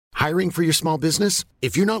Hiring for your small business?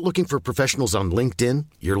 If you're not looking for professionals on LinkedIn,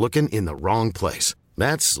 you're looking in the wrong place.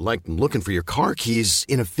 That's like looking for your car keys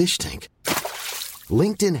in a fish tank.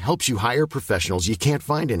 LinkedIn helps you hire professionals you can't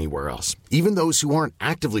find anywhere else, even those who aren't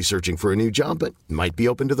actively searching for a new job but might be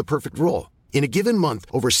open to the perfect role. In a given month,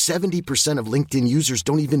 over 70% of LinkedIn users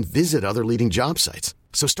don't even visit other leading job sites.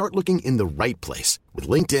 So start looking in the right place. With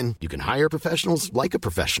LinkedIn, you can hire professionals like a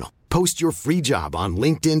professional. Post your free job on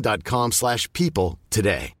linkedin.com/people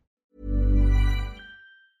today.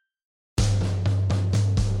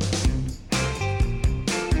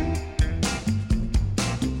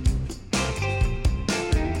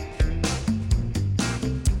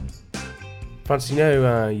 Francis, you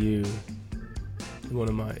know, you're one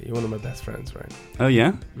of my best friends, right? Oh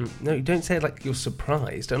yeah? No, you don't say it like you're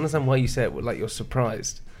surprised. I don't understand why you say it like you're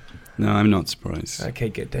surprised. No, I'm not surprised. Okay,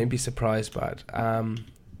 good. Don't be surprised by it. And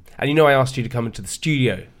you know I asked you to come into the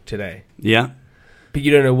studio today. Yeah? But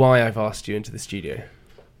you don't know why I've asked you into the studio.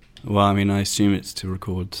 Well, I mean, I assume it's to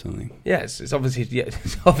record something. Yes, it's obviously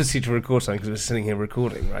to record something because we're sitting here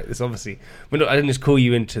recording, right? It's obviously... I didn't just call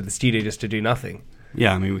you into the studio just to do nothing.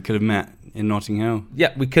 Yeah, I mean, we could have met in Notting Hill.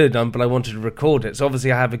 Yeah, we could have done, but I wanted to record it. So obviously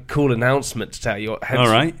I have a cool announcement to tell you. All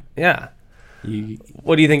right. Yeah.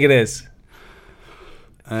 What do you think it is?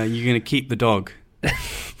 You're going to keep the dog.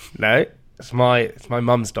 No, it's my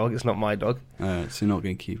mum's dog. It's not my dog. So you're not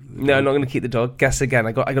going to keep the dog? No, I'm not going to keep the dog. Guess again.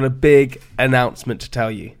 I got a big announcement to tell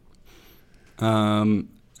you.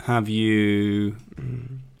 Have you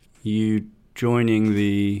joining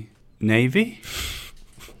the Navy?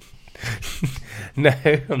 No,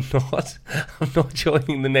 I'm not. I'm not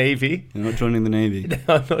joining the Navy. You're not joining the Navy? No,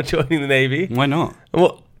 I'm not joining the Navy. Why not?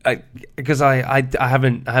 Well, because I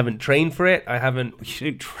haven't trained for it. I haven't.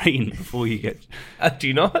 You don't train before you get. Do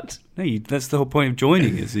you not? No, that's the whole point of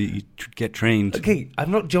joining is that you get trained. Okay,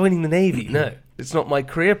 I'm not joining the Navy. No, it's not my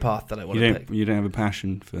career path that I want to take. You don't have a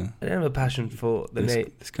passion for. I don't have a passion for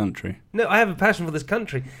this country. No, I have a passion for this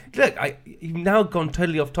country. Look, you've now gone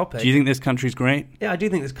totally off topic. Do you think this country's great? Yeah, I do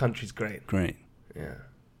think this country's great. Great. Yeah.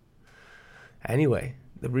 Anyway,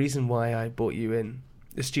 the reason why I brought you in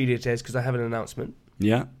the studio today is because I have an announcement.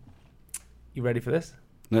 Yeah. You ready for this?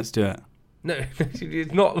 Let's do it. No,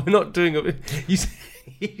 it's not. We're not doing it. You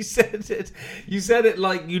said it. You said it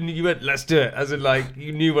like you went. Let's do it. As in, like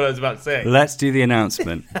you knew what I was about to say. Let's do the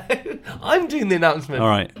announcement. I'm doing the announcement. All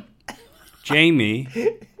right. Jamie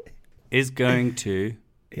is going to.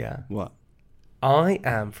 Yeah. What? I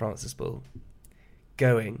am Francis Bull,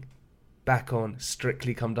 going back on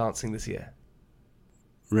Strictly Come Dancing this year.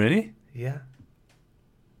 Really? Yeah.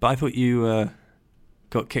 But I thought you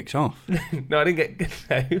got kicked off. No, I didn't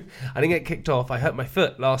get kicked off. I hurt my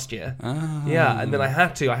foot last year. Oh. Yeah, and then I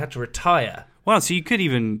had to retire. Well, so you could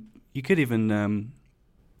win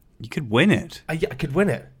it. I could win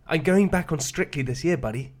it. I'm going back on Strictly this year,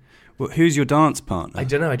 buddy. Well, who's your dance partner? I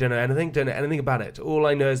don't know anything. Don't know anything about it. All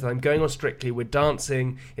I know is that I'm going on Strictly. We're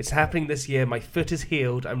dancing. It's happening this year. My foot is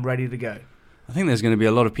healed. I'm ready to go. I think there's going to be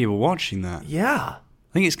a lot of people watching that. Yeah.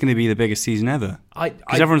 I think it's going to be the biggest season ever.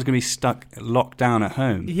 Because everyone's going to be locked down at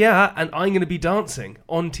home. Yeah, and I'm going to be dancing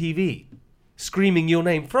on TV, screaming your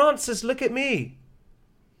name. Francis, look at me.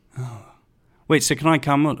 Oh. Wait, so can I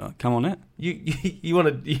come on it? You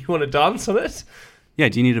want to dance on it? Yeah,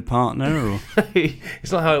 do you need a partner? Or?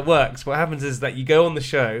 It's not how it works. What happens is that you go on the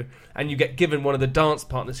show and you get given one of the dance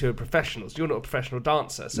partners who are professionals. You're not a professional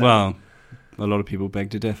dancer. So. Well, a lot of people beg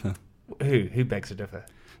to differ. Who begs to differ?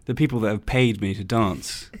 The people that have paid me to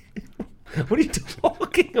dance. What are you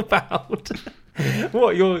talking about?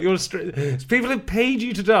 What, people have paid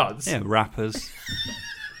you to dance? Yeah, rappers.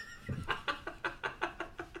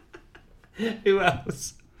 Who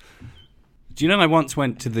else? Do you know I once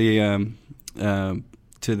went to the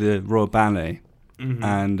Royal Ballet,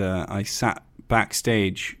 and I sat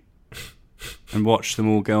backstage and watched them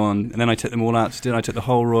all go on, and then I took them all out to dinner. I took the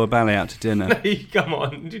whole Royal Ballet out to dinner. No, come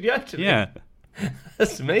on, did you actually? Yeah.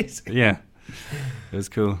 That's amazing. Yeah, it was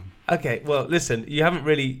cool. Okay, well, listen, you haven't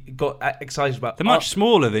really got excited about... They're much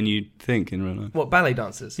smaller than you'd think in real life. What, ballet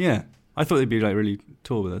dancers? Yeah. I thought they'd be like really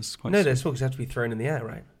tall, but that's quite... No, they're small because they have to be thrown in the air,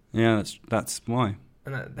 right? Yeah, that's why.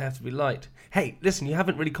 And they have to be light. Hey, listen, you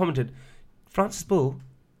haven't really commented. Francis Bull,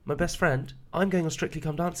 my best friend, I'm going on Strictly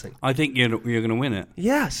Come Dancing. I think you're going to win it.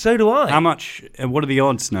 Yeah, so do I. How much... what are the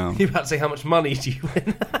odds now? You're about to say how much money do you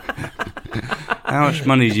win? How much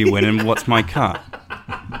money do you win and what's my cut?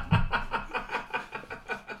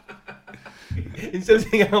 Instead of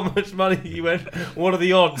saying how much money you win, what are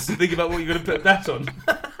the odds? Think about what you're going to put a bet on.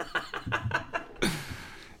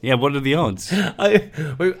 Yeah, what are the odds?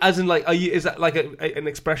 As in, like, is that like an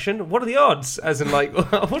expression? What are the odds? As in, like,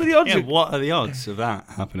 what are the odds? Yeah, what are the odds of that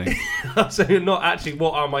happening? So you're not actually,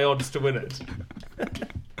 what are my odds to win it?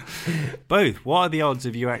 Both. What are the odds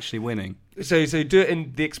of you actually winning? So do it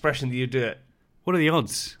in the expression that you do it. What are the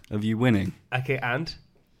odds of you winning? Okay, and?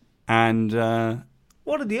 And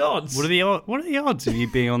what are the odds? what are the odds of you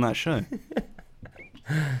being on that show?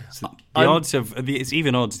 So it's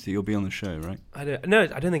even odds that you'll be on the show, right? I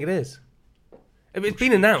don't think it is. It's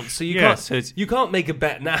been announced, so you can't make a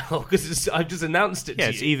bet now because I've just announced it. Yeah,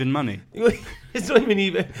 to it's you. even money. It's not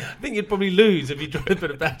even. I think you'd probably lose if you tried to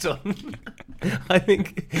put a bet on. I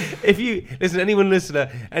think if you listen,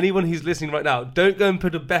 anyone who's listening right now, don't go and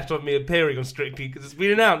put a bet on me appearing on Strictly because it's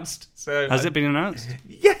been announced. So has it been announced?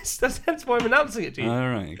 Yes, that's why I'm announcing it to you. All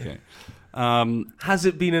right, okay. Has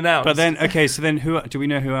it been announced? But then, okay, so then who do we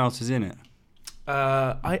know who else is in it? Do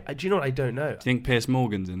you know what? I don't know. Do you think Piers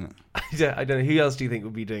Morgan's in it? I don't know. Who else do you think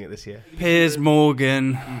will be doing it this year? Piers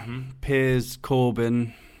Morgan, Piers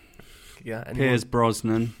Corbyn, Piers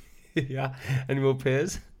Brosnan. Yeah, any more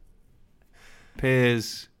Piers?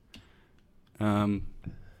 Piers. Do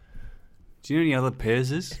you know any other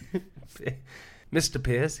Pierses? Mr.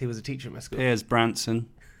 Piers, he was a teacher at my school. Piers Branson.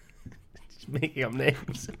 Just making up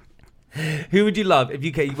names. Who would you love if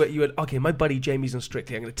you went, okay, my buddy Jamie's on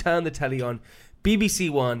Strictly, I'm going to turn the telly on, BBC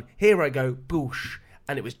One, here I go, boosh,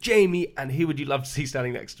 and it was Jamie, and who would you love to see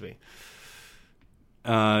standing next to me?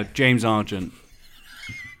 James Argent.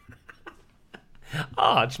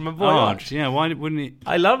 Arj, my boy Arj, yeah, why wouldn't he?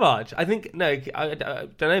 I love Arj. I think, I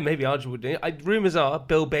don't know, maybe Arj would do it. Rumours are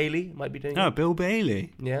Bill Bailey might be doing it. Oh, Bill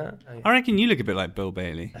Bailey. Yeah. I reckon you look a bit like Bill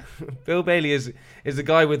Bailey. Bill Bailey is a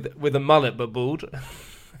guy with a mullet but bald.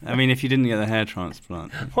 I mean, if you didn't get the hair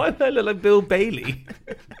transplant. Why would I look like Bill Bailey?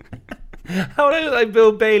 How would I look like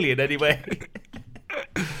Bill Bailey in any way?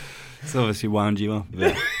 It's obviously wound you up a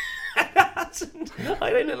bit. I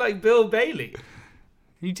don't look like Bill Bailey.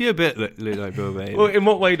 You do a bit look like Bill Bailey. Well, in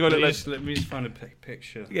what way do I look like? Let me just find a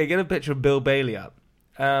picture. Yeah, get a picture of Bill Bailey up.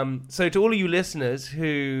 So to all of you listeners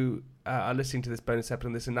who are listening to this bonus episode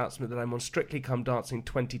and this announcement that I'm on Strictly Come Dancing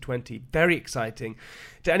 2020, very exciting.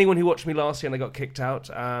 To anyone who watched me last year and I got kicked out,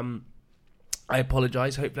 I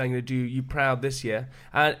apologise. Hopefully I'm going to do you proud this year.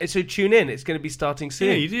 So tune in. It's going to be starting soon.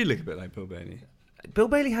 Yeah, you do look a bit like Bill Bailey. Bill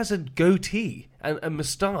Bailey has a goatee and a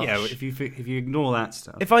moustache. Yeah, if you ignore that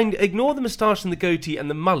stuff. If I ignore the moustache and the goatee and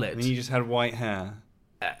the mullet... And you just had white hair.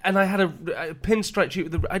 And I had a pinstripe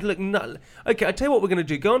suit with I'd look nuts. Okay, I tell you what we're going to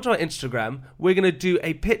do. Go onto our Instagram. We're going to do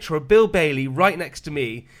a picture of Bill Bailey right next to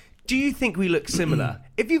me. Do you think we look similar?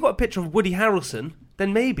 If you've got a picture of Woody Harrelson,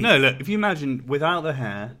 then maybe. No, look, if you imagine without the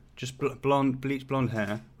hair, just bleached blonde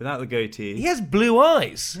hair, without the goatee. He has blue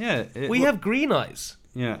eyes. Yeah. We have green eyes.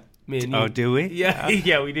 Yeah. Me and you. Oh, do we? Yeah,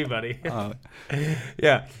 yeah, we do, buddy. Oh.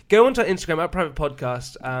 Yeah. Go onto our Instagram, our private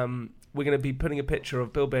podcast. We're going to be putting a picture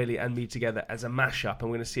of Bill Bailey and me together as a mashup, and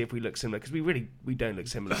we're going to see if we look similar, because we don't look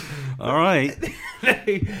similar. All right.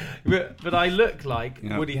 But I look like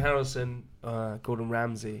Woody Harrelson, Gordon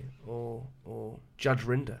Ramsay, or Judge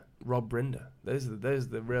Rinder, Rob Rinder. Those are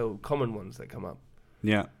the real common ones that come up.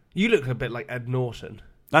 Yeah. You look a bit like Ed Norton.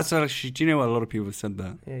 That's actually. Do you know what? A lot of people have said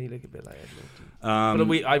that. Yeah, you look a bit like Ed Norton.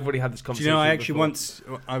 But I've already had this conversation. Do you know? I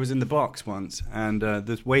actually I was in the box once, and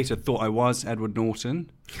the waiter thought I was Edward Norton,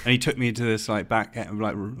 and he took me to this VIP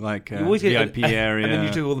area. And then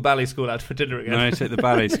you took all the ballet school out for dinner again. No, I took the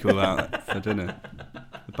ballet school out for dinner,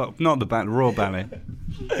 but not the Royal Ballet.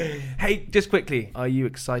 Hey, just quickly, are you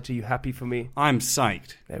excited? Are you happy for me? I'm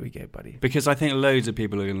psyched. There we go, buddy. Because I think loads of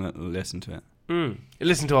people are going to listen to it.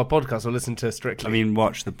 Listen to our podcast or listen to Strictly? I mean,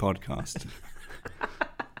 watch the podcast.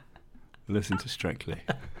 Listen to Strictly.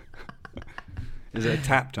 Is it a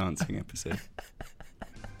tap dancing episode?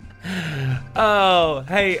 Oh,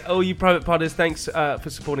 hey, all you private podders, thanks for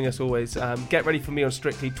supporting us always. Get ready for me on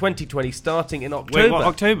Strictly 2020 starting in October. Wait, what,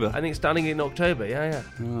 October? I think it's starting in October, yeah.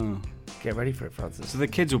 Oh. Get ready for it, Francis. So the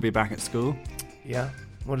kids will be back at school? Yeah.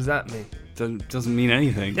 What does that mean? Doesn't mean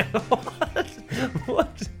anything.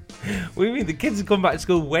 What? What do you mean? The kids have gone back to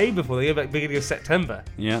school way before they go back beginning of September.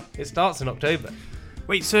 Yeah. It starts in October.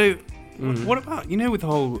 Wait, so what about, with the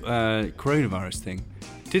whole coronavirus thing,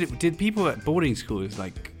 did people at boarding schools,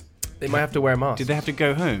 they might have to wear masks. Did they have to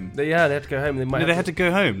go home? They had to go home. They had to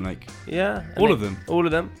go home, Yeah. All of them? All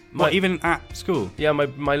of them. Even at school? Yeah,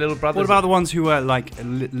 my little brother. What about the ones who were,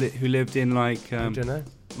 who lived in, I don't know.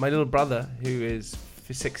 My little brother, who is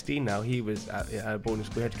 16 now, he was at boarding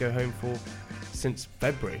school. He had to go home since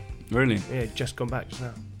February. Really? Yeah, just gone back just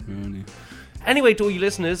now. Really? Anyway, to all you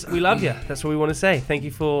listeners, we love you. That's what we want to say. Thank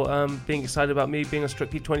you for being excited about me being on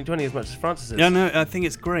Strictly 2020 as much as Francis is. Yeah, no, I think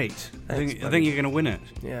it's great. Thanks, I think you're going to win it.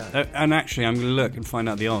 Yeah. And actually, I'm going to look and find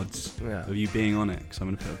out the odds Yeah. of you being on it, because I'm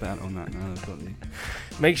going to put a bet on that now I've got you.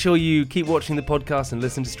 Make sure you keep watching the podcast and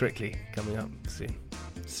listen to Strictly coming up soon.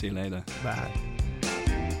 See you later. Bye.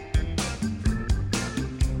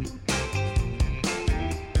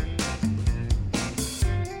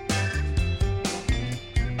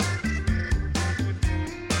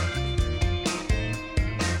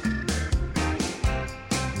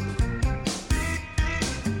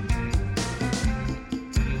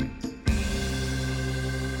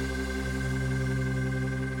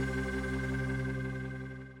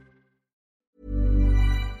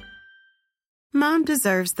 Mom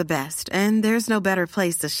deserves the best, and there's no better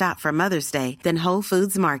place to shop for Mother's Day than Whole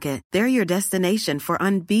Foods Market. They're your destination for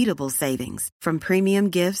unbeatable savings, from premium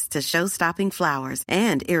gifts to show-stopping flowers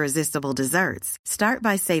and irresistible desserts. Start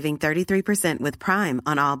by saving 33% with Prime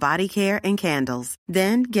on all body care and candles.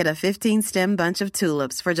 Then get a 15-stem bunch of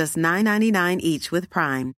tulips for just $9.99 each with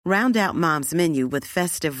Prime. Round out Mom's menu with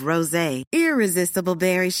festive rosé, irresistible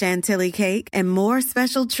berry chantilly cake, and more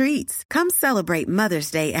special treats. Come celebrate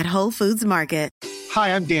Mother's Day at Whole Foods Market.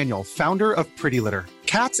 Hi, I'm Daniel, founder of Pretty Litter.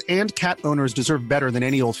 Cats and cat owners deserve better than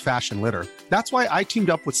any old-fashioned litter. That's why I teamed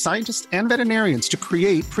up with scientists and veterinarians to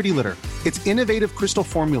create Pretty Litter. Its innovative crystal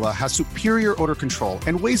formula has superior odor control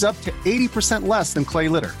and weighs up to 80% less than clay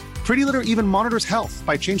litter. Pretty Litter even monitors health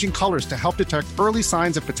by changing colors to help detect early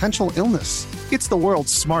signs of potential illness. It's the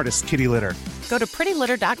world's smartest kitty litter. Go to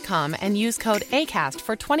prettylitter.com and use code ACAST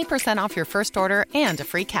for 20% off your first order and a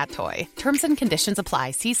free cat toy. Terms and conditions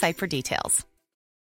apply. See site for details.